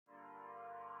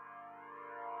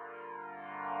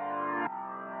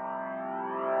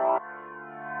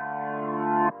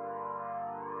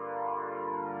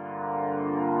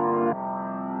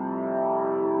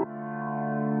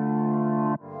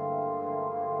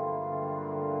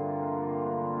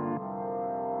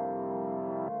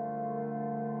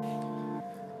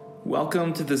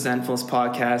Welcome to the Zenfulness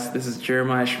podcast. This is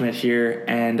Jeremiah Schmidt here,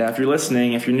 and if you're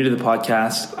listening, if you're new to the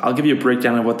podcast, I'll give you a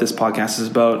breakdown of what this podcast is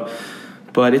about.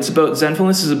 But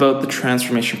Zenfulness is about the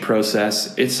transformation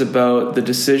process. It's about the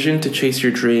decision to chase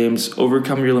your dreams,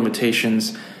 overcome your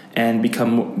limitations, and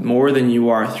become more than you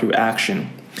are through action.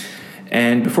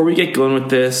 And before we get going with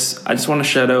this, I just want to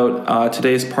shout out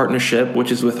today's partnership, which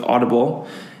is with Audible.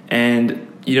 And,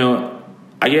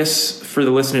 I guess for the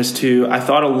listeners too, I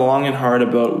thought long and hard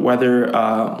about whether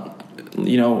to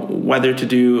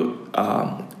do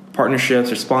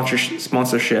partnerships or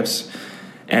sponsorships.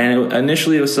 And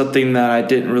initially it was something that I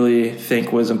didn't really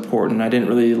think was important. I didn't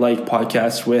really like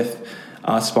podcasts with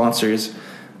sponsors.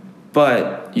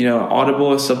 But,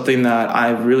 Audible is something that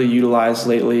I've really utilized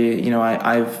lately.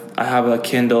 I have a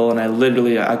Kindle, and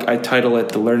I title it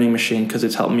The Learning Machine because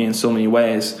it's helped me in so many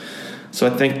ways. So I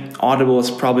think Audible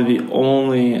is probably the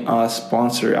only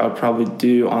sponsor I would probably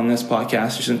do on this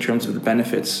podcast, just in terms of the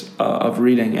benefits of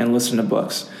reading and listening to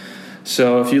books.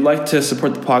 So if you'd like to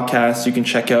support the podcast, you can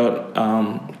check out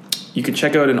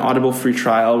an Audible free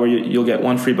trial where you'll get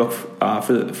one free book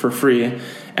for free,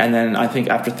 and then I think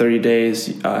after 30 days,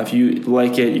 if you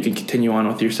like it, you can continue on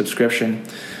with your subscription.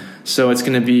 So it's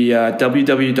going to be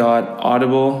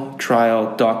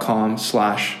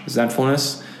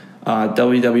www.audibletrial.com/Zenfulness.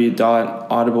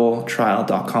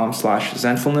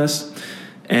 www.audibletrial.com/Zenfulness.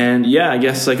 And I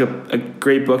guess like a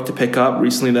great book to pick up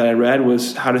recently that I read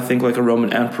was How to Think Like a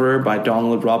Roman Emperor by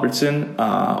Donald Robertson,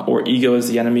 or Ego is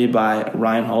the Enemy by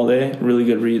Ryan Holiday. Really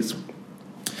good reads.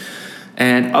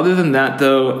 And other than that,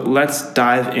 though, let's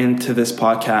dive into this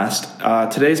podcast.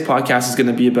 Today's podcast is going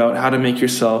to be about how to make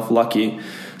yourself lucky.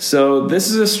 So this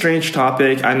is a strange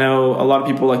topic. I know a lot of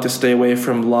people like to stay away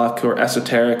from luck or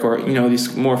esoteric or,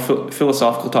 these more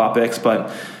philosophical topics. But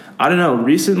I don't know.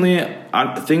 Recently,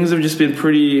 things have just been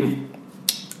pretty,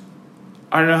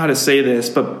 I don't know how to say this,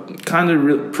 but kind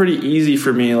of pretty easy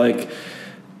for me. Like,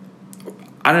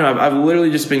 I don't know. I've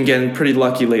literally just been getting pretty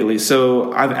lucky lately.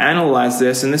 So I've analyzed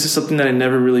this, and this is something that I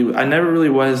never really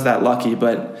was that lucky.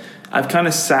 But I've kind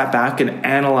of sat back and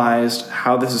analyzed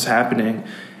how this is happening.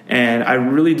 And I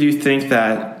really do think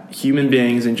that human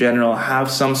beings in general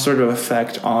have some sort of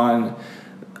effect on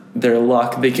their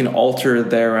luck. They can alter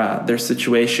their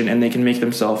situation, and they can make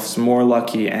themselves more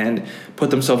lucky and put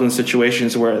themselves in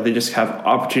situations where they just have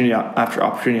opportunity after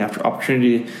opportunity after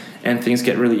opportunity, and things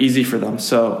get really easy for them.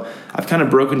 So I've kind of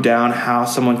broken down how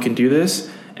someone can do this,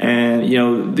 and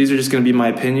these are just going to be my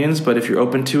opinions, but if you're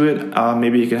open to it,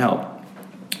 maybe you can help.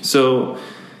 So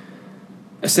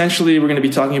essentially, we're going to be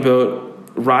talking about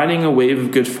riding a wave of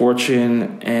good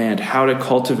fortune and how to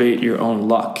cultivate your own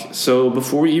luck. So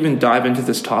before we even dive into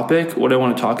this topic, what I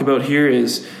want to talk about here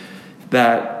is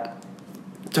that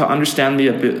to understand the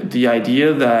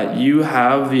idea that you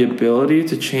have the ability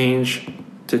to change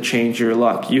your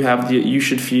luck. You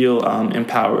should feel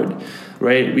empowered,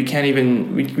 right? We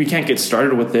can't get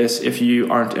started with this if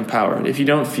you aren't empowered. If you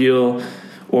don't feel,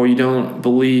 or you don't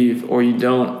believe, or you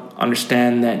don't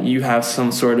understand that you have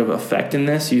some sort of effect in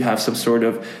this, you have some sort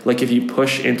of, like, if you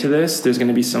push into this, there's going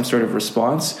to be some sort of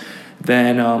response,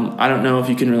 then I don't know if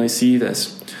you can really see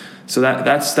this. So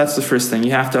that's the first thing.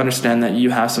 You have to understand that you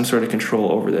have some sort of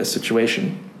control over this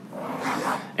situation.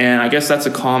 And I guess that's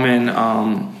a common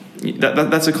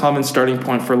that's a common starting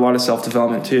point for a lot of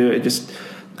self-development too.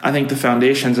 I think the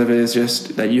foundations of it is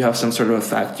just that you have some sort of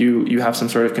effect. You have some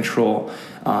sort of control.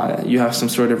 You have some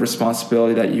sort of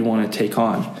responsibility that you want to take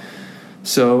on.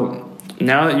 So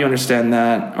now that you understand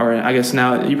that, or I guess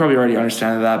now you probably already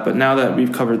understand that, but now that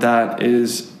we've covered that,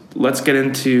 let's get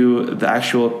into the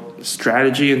actual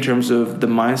strategy in terms of the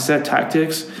mindset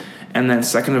tactics. And then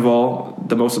second of all,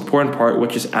 the most important part,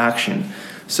 which is action.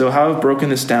 So how I've broken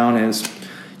this down is,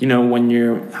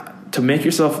 to make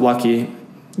yourself lucky,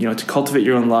 to cultivate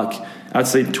your own luck, I would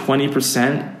say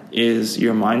 20% is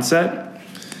your mindset,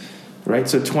 right?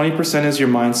 So 20% is your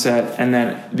mindset, and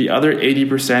then the other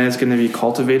 80% is going to be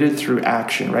cultivated through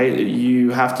action, right?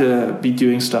 You have to be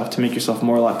doing stuff to make yourself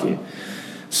more lucky.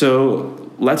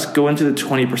 So let's go into the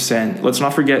 20%. Let's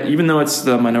not forget, even though it's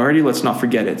the minority, let's not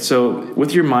forget it. So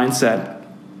with your mindset,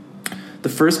 the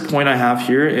first point I have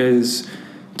here is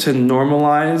to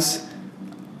normalize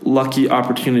lucky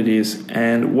opportunities.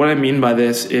 And what I mean by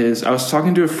this is, I was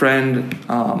talking to a friend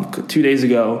 2 days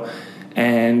ago,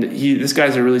 and this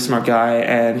guy's a really smart guy,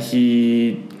 and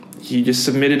he just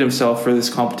submitted himself for this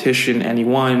competition, and he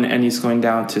won, and he's going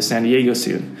down to San Diego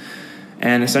soon.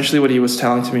 And essentially what he was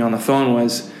telling to me on the phone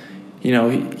was, he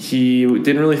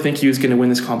didn't really think he was going to win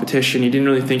this competition. He didn't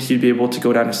really think he'd be able to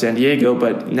go down to San Diego,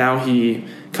 but now he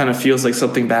kind of feels like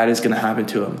something bad is going to happen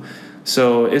to him.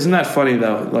 So isn't that funny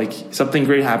though? Like something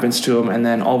great happens to him, and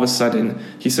then all of a sudden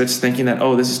he starts thinking that,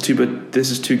 oh, this is too good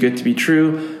to be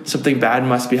true. Something bad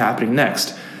must be happening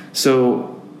next.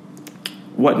 So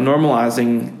what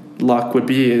normalizing luck would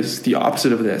be is the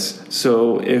opposite of this.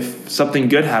 So if something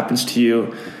good happens to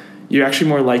you, you're actually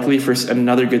more likely for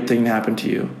another good thing to happen to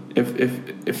you.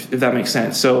 If that makes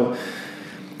sense. So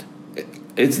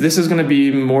this is going to be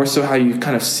more so how you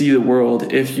kind of see the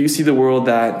world. If you see the world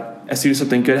that as soon as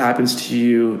something good happens to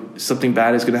you, something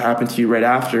bad is going to happen to you right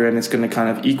after, and it's going to kind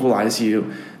of equalize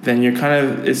you, then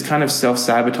it's kind of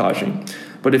self-sabotaging.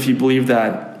 But if you believe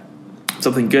that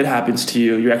something good happens to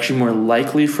you, you're actually more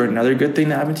likely for another good thing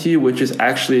to happen to you, which is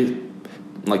actually,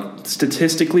 like,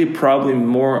 statistically probably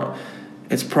more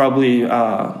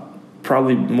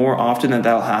often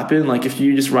that'll happen. Like if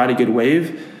you just ride a good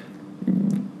wave,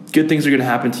 good things are going to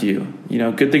happen to you.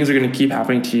 Good things are going to keep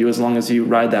happening to you as long as you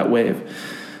ride that wave.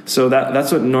 So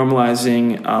that's what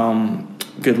normalizing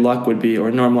good luck would be,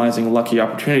 or normalizing lucky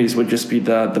opportunities would just be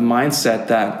the mindset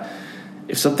that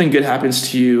if something good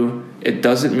happens to you, it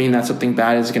doesn't mean that something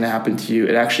bad is going to happen to you.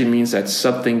 It actually means that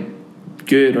something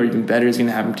good or even better is going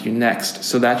to happen to you next.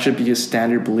 So that should be a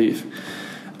standard belief.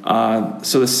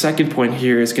 So the second point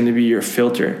here is going to be your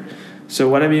filter. So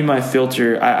what I mean by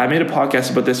filter, I made a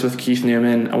podcast about this with Keith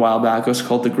Newman a while back. It was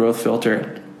called The Growth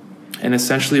Filter. And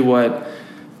essentially what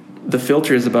the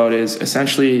filter is about is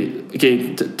essentially,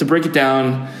 okay, to break it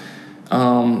down,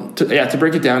 to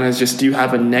break it down is just, do you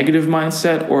have a negative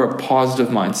mindset or a positive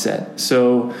mindset?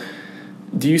 So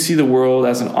do you see the world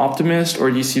as an optimist, or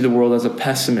do you see the world as a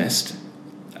pessimist?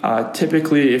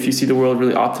 Typically, if you see the world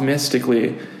really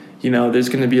optimistically, there's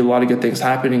going to be a lot of good things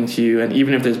happening to you. And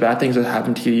even if there's bad things that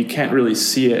happen to you, you can't really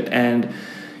see it. And,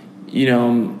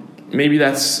 maybe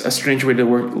that's a strange way to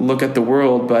look at the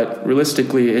world, but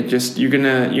realistically,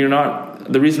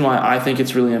 the reason why I think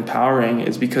it's really empowering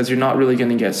is because you're not really going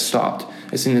to get stopped.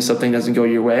 As soon as something doesn't go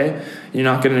your way, you're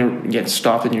not going to get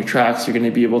stopped in your tracks. You're going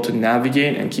to be able to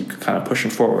navigate and keep kind of pushing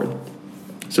forward.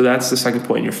 So that's the second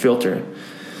point, your filter.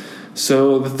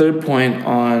 So the third point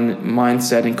on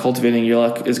mindset and cultivating your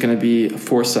luck is going to be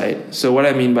foresight. So what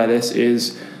I mean by this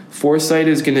is foresight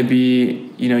is going to be,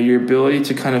 your ability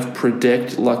to kind of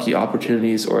predict lucky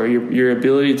opportunities, or your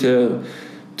ability to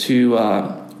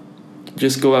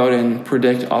just go out and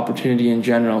predict opportunity in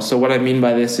general. So what I mean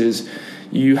by this is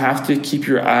you have to keep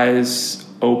your eyes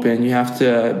open. You have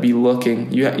to be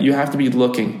looking. You have to be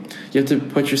looking. You have to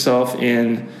put yourself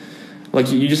in,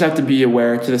 like, you just have to be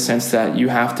aware to the sense that you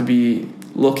have to be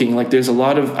looking. Like there's a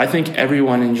lot of, I think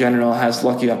everyone in general has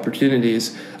lucky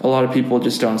opportunities. A lot of people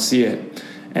just don't see it.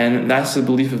 And that's the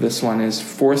belief of this one, is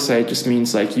foresight just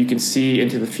means like you can see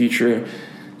into the future.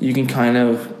 You can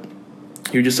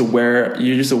you're just aware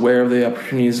of the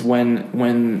opportunities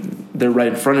when they're right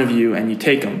in front of you and you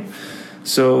take them.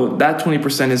 So that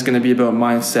 20% is going to be about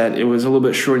mindset. It was a little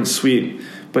bit short and sweet,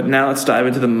 but now let's dive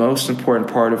into the most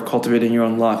important part of cultivating your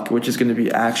own luck, which is going to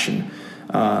be action.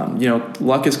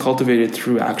 Luck is cultivated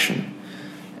through action.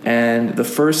 And the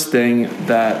first thing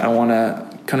that I want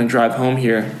to kind of drive home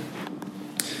here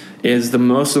is the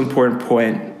most important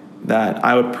point that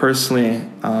I would personally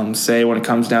say when it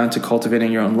comes down to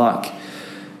cultivating your own luck.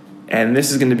 And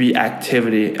this is going to be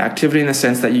activity. Activity in the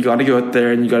sense that you got to go out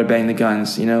there and you got to bang the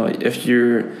guns. If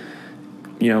you're,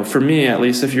 for me at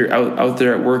least, if you're out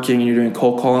there at working and you're doing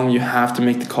cold calling, you have to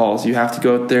make the calls. You have to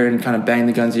go out there and kind of bang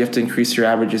the guns. You have to increase your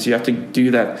averages. You have to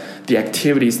do the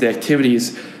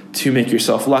activities to make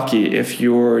yourself lucky. If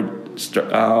you're,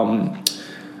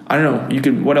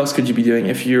 what else could you be doing?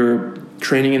 If you're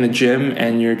training in the gym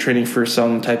and you're training for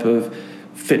some type of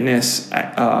fitness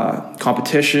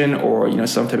competition or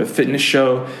some type of fitness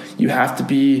show, you have to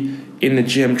be in the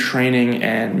gym training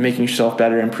and making yourself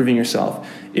better, improving yourself.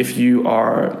 If you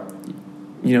are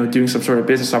doing some sort of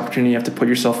business opportunity, you have to put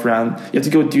yourself around, you have to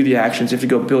go do the actions, you have to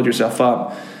go build yourself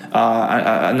up.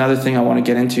 Another thing I want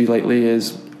to get into lately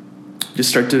is just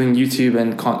start doing YouTube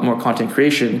and more content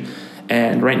creation.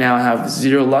 And right now I have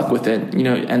zero luck with it,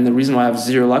 and the reason why I have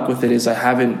zero luck with it is I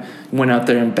haven't went out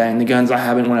there and banged the guns. I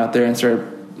haven't went out there and started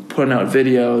putting out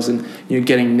videos and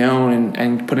getting known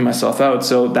and putting myself out.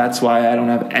 So that's why I don't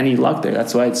have any luck there.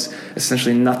 That's why it's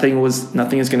essentially nothing is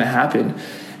going to happen.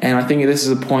 And I think this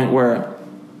is a point where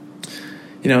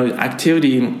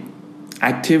activity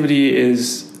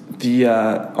is the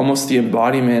almost the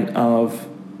embodiment of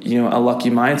a lucky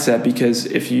mindset, because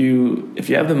if you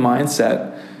have the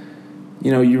mindset,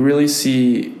 you really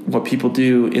see what people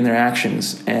do in their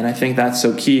actions. And I think that's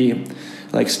so key.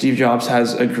 Like Steve Jobs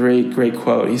has a great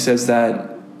quote. He says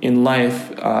that in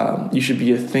life, you should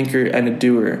be a thinker and a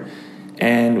doer.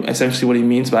 And essentially what he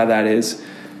means by that is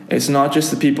it's not just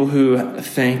the people who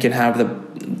think and have the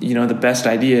best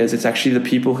ideas. It's actually the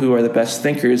people who are the best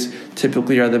thinkers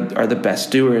typically are the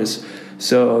best doers.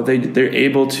 So they're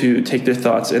able to take their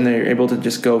thoughts and they're able to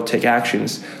just go take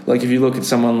actions. Like if you look at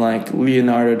someone like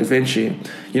Leonardo da Vinci,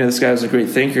 this guy was a great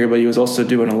thinker, but he was also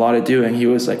doing a lot of doing. He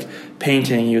was like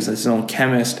painting, he was his own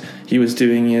chemist, he was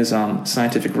doing his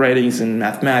scientific writings and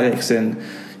mathematics and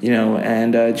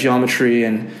geometry,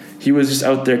 and he was just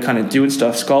out there kind of doing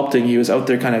stuff, sculpting. He was out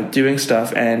there kind of doing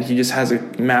stuff, and he just has a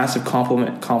massive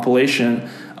compilation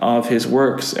of his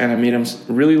works, and it made him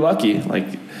really lucky.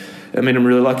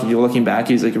 Looking back,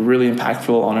 he's like really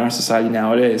impactful on our society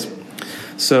nowadays.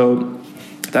 So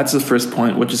that's the first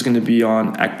point, which is going to be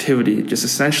on activity. Just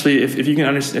essentially, if you can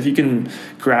understand, if you can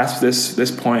grasp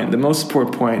this point, the most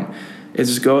important point is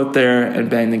just go out there and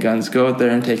bang the guns. Go out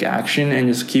there and take action, and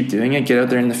just keep doing it. Get out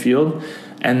there in the field,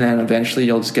 and then eventually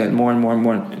you'll just get more and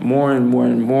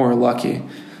more lucky.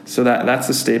 So that's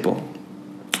the staple.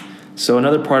 So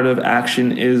another part of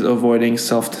action is avoiding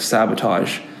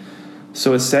self-sabotage.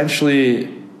 So essentially,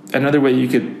 another way you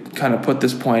could kind of put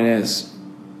this point is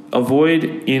avoid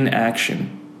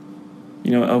inaction.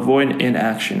 Avoid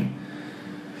inaction.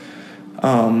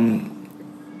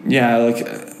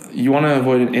 You want to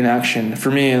avoid inaction.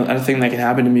 For me, another thing that can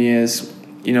happen to me is,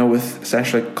 with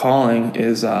essentially calling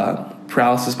is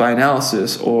paralysis by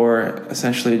analysis, or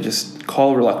essentially just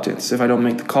call reluctance. If I don't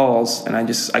make the calls, and I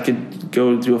could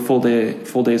go do a full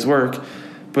day's work,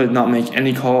 but not make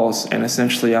any calls, and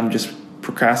essentially I'm just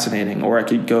procrastinating. Or I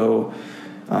could go,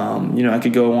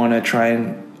 want to try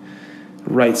and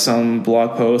write some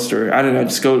blog post, or I don't know,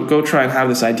 just go try and have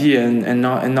this idea and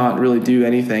not really do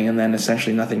anything, and then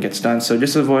essentially nothing gets done. So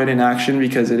just avoid inaction,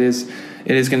 because it is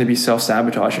going to be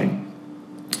self-sabotaging.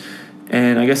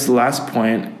 And I guess the last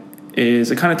point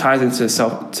is, it kind of ties into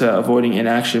to avoiding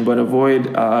inaction, but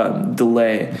avoid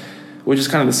delay, which is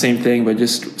kind of the same thing, but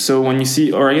just so when you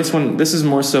see, or I guess when this is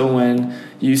more so when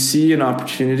you see an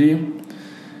opportunity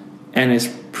and it's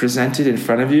presented in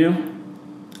front of you,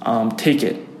 take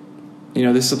it.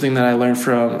 This is something that I learned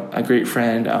from a great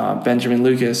friend, Benjamin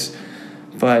Lucas,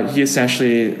 but he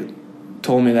essentially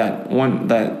told me that one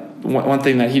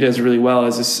thing that he does really well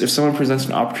is if someone presents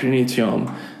an opportunity to him,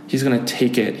 he's going to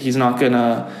take it. He's not going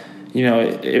to,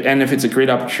 and if it's a great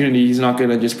opportunity, he's not going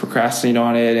to just procrastinate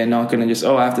on it and not going to just,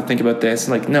 I have to think about this.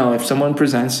 Like, no, if someone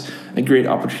presents a great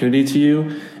opportunity to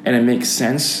you and it makes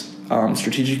sense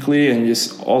strategically and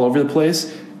just all over the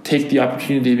place, take the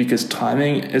opportunity, because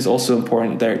timing is also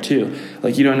important there too.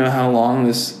 Like, you don't know how long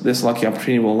this lucky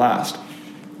opportunity will last.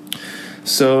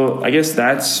 So I guess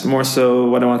that's more so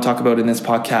what I want to talk about in this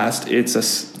podcast. It's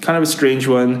a kind of a strange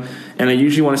one, and I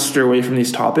usually want to steer away from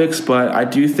these topics, but I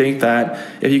do think that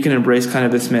if you can embrace kind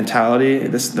of this mentality,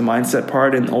 the mindset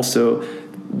part, and also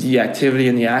the activity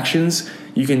and the actions,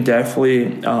 you can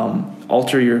definitely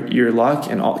alter your luck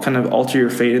and kind of alter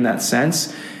your fate in that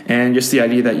sense. And just the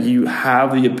idea that you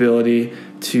have the ability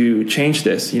to change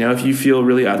this. If you feel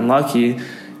really unlucky,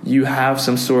 you have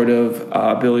some sort of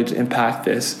ability to impact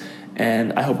this.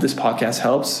 And I hope this podcast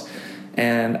helps.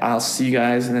 And I'll see you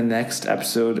guys in the next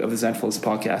episode of the Zenfulness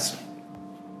podcast.